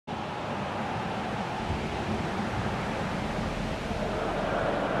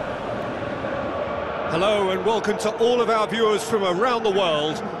Hello and welcome to all of our viewers from around the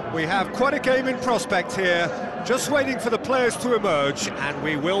world. We have quite a game in prospect here, just waiting for the players to emerge, and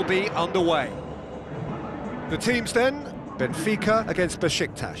we will be underway. The teams then, Benfica against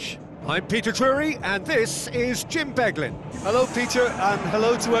Besiktas. I'm Peter Drury, and this is Jim Beglin. Hello Peter, and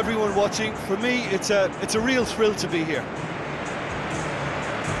hello to everyone watching. For me, it's a real thrill to be here.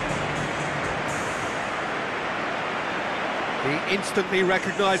 The instantly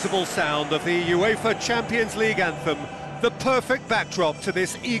recognisable sound of the UEFA Champions League anthem, the perfect backdrop to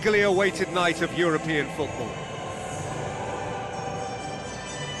this eagerly awaited night of European football.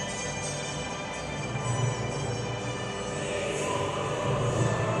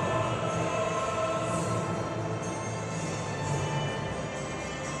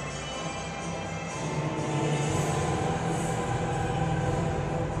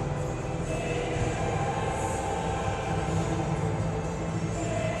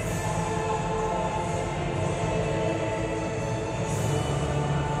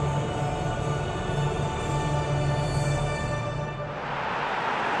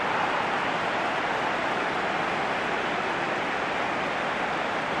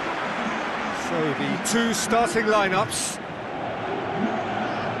 So the two starting lineups.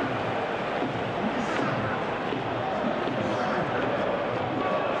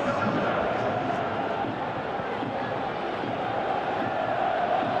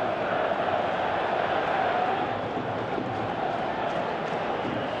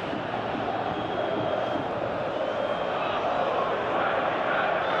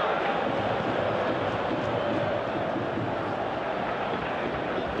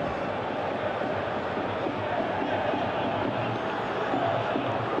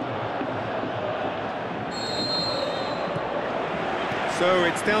 So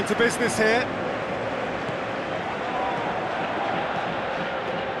it's down to business here.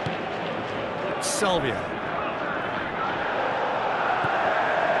 Salvia.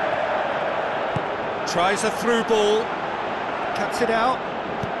 Tries a through ball. Cuts it out.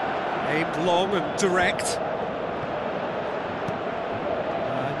 Aimed long and direct.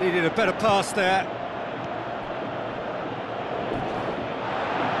 Needed a better pass there.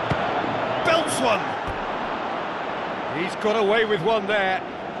 Belts one. He's got away with one there.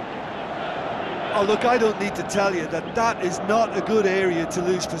 Oh look, I don't need to tell you that is not a good area to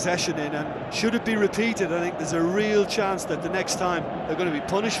lose possession in, and should it be repeated, I think there's a real chance that the next time they're going to be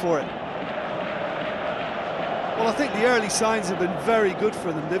punished for it. Well, I think the early signs have been very good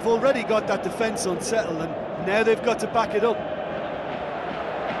for them. They've already got that defence unsettled, and now they've got to back it up.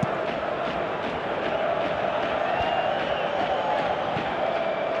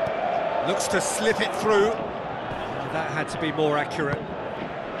 Looks to slip it through. That had to be more accurate.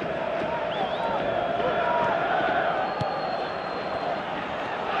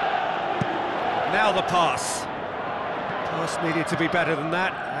 Now the pass. Pass needed to be better than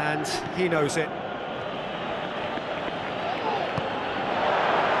that, and he knows it.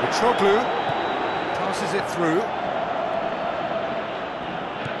 Mitroglou passes it through.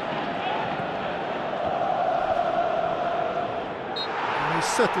 He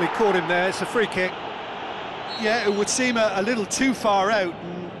certainly caught him there. It's a free kick. Yeah, it would seem a little too far out,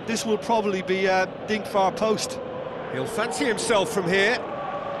 and this will probably be dinked far post. He'll fancy himself from here.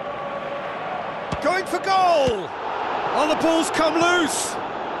 Going for goal! Oh, the ball's come loose!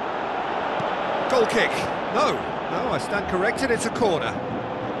 Goal kick. No, I stand corrected, it's a corner.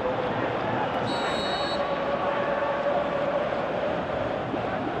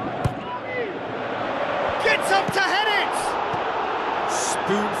 Gets up to head it!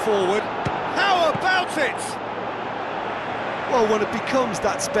 Spoon forward. How about it? Well, when it becomes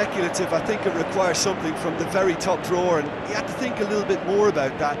that speculative, I think it requires something from the very top drawer, and you have to think a little bit more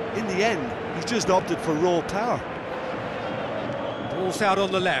about that. In the end, he's just opted for raw power. Ball's out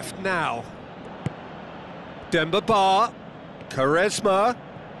on the left now. Demba Ba, Quaresma.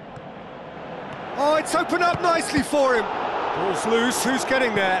 Oh, it's opened up nicely for him. Ball's loose, who's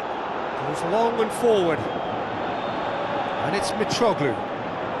getting there? Ball's long and forward. And it's Mitroglou.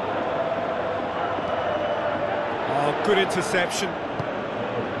 Oh, good interception.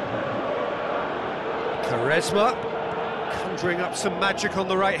 Quaresma, conjuring up some magic on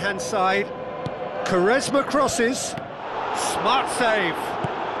the right-hand side. Quaresma crosses. Smart save.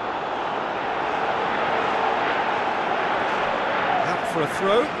 Out for a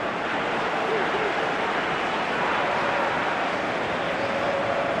throw.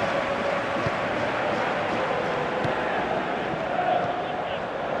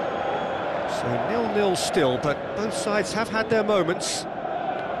 So 0-0 still, but both sides have had their moments.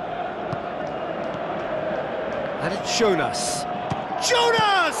 And it's Jonas.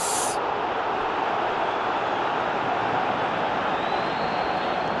 Jonas!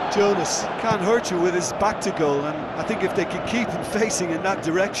 Jonas can't hurt you with his back to goal, and I think if they can keep him facing in that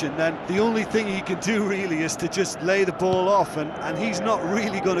direction, then the only thing he can do really is to just lay the ball off, and he's not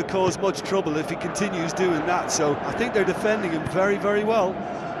really going to cause much trouble if he continues doing that. So I think they're defending him very, very well.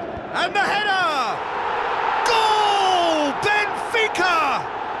 And the header! Goal! Benfica!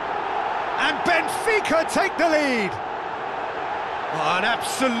 And Benfica take the lead. Oh, an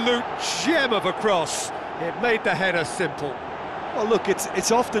absolute gem of a cross. It made the header simple. Well, look,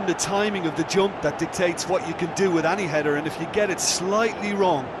 it's often the timing of the jump that dictates what you can do with any header, and if you get it slightly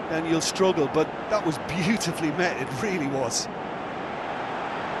wrong, then you'll struggle, but that was beautifully met, it really was.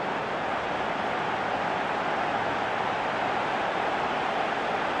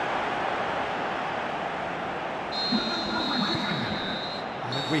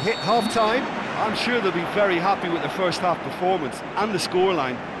 And we hit half-time. I'm sure they'll be very happy with their first half performance and the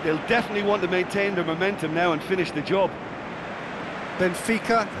scoreline. They'll definitely want to maintain their momentum now and finish the job. Benfica,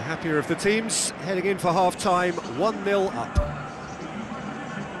 the happier of the teams, heading in for half-time, 1-0 up.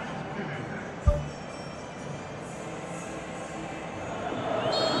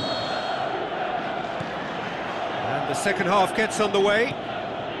 And the second half gets underway.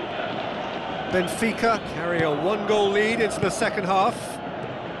 Benfica carry a one-goal lead into the second half.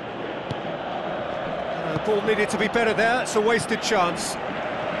 The ball needed to be better there, it's a wasted chance.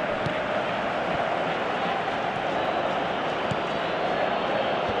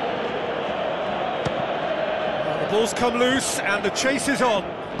 Ball's come loose and the chase is on.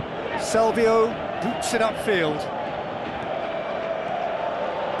 Salvio boots it upfield.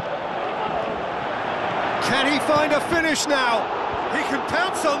 Can he find a finish now? He can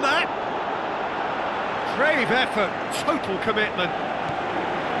pounce on that. Brave effort, total commitment.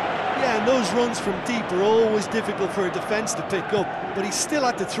 Yeah, and those runs from deep are always difficult for a defence to pick up, but he still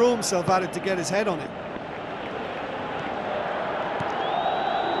had to throw himself at it to get his head on it.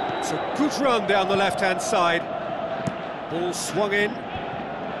 It's a good run down the left-hand side. Ball swung in.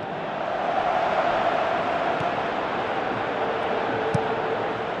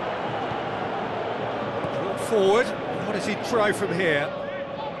 Brought forward. What does he try from here?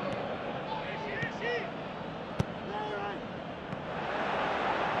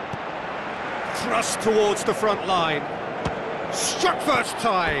 Thrust towards the front line. Struck first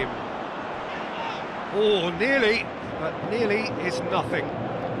time. Oh, nearly, but nearly is nothing.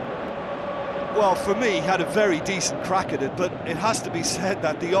 Well, for me, he had a very decent crack at it, but it has to be said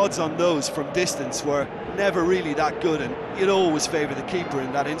that the odds on those from distance were never really that good, and you'd always favour the keeper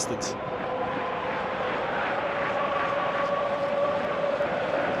in that instance.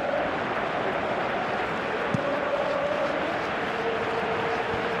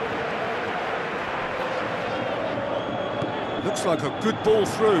 Looks like a good ball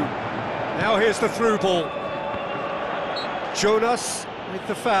through. Now here's the through ball. Jonas with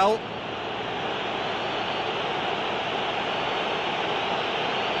the foul.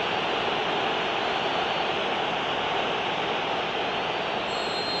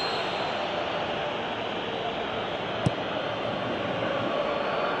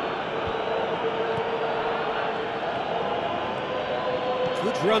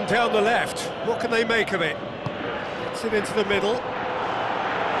 Good run down the left. What can they make of it? Gets it into the middle.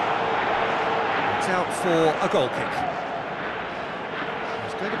 It's out for a goal kick.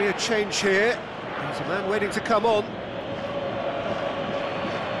 There's going to be a change here. There's a man waiting to come on.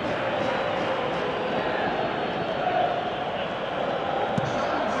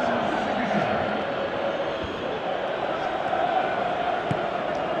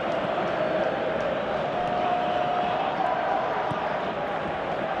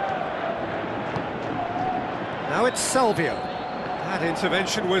 Now it's Salvio. That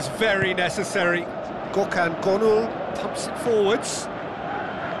intervention was very necessary. Gökhan Gönül pumps it forwards.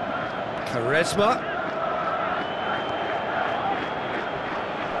 Quaresma.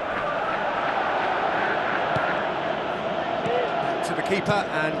 Back to the keeper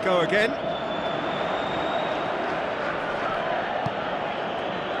and go again.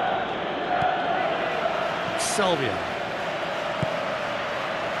 Salvio.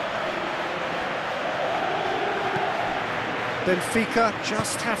 Benfica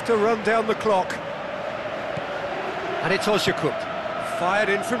just have to run down the clock. And it's Ozyakup, fired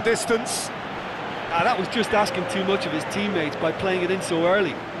in from distance. That was just asking too much of his teammates by playing it in so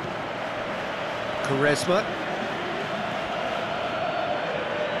early. Quaresma.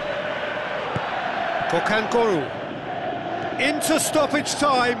 Gökhan Gönül. Into stoppage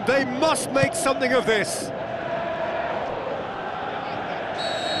time, they must make something of this.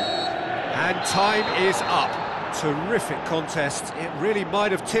 And time is up. Terrific contest. It really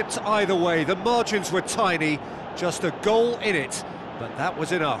might have tipped either way. The margins were tiny, just a goal in it. but that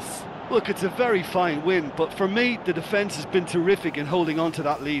was enough. Look, it's a very fine win, but for me, the defence has been terrific in holding on to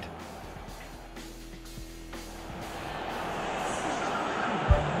that lead.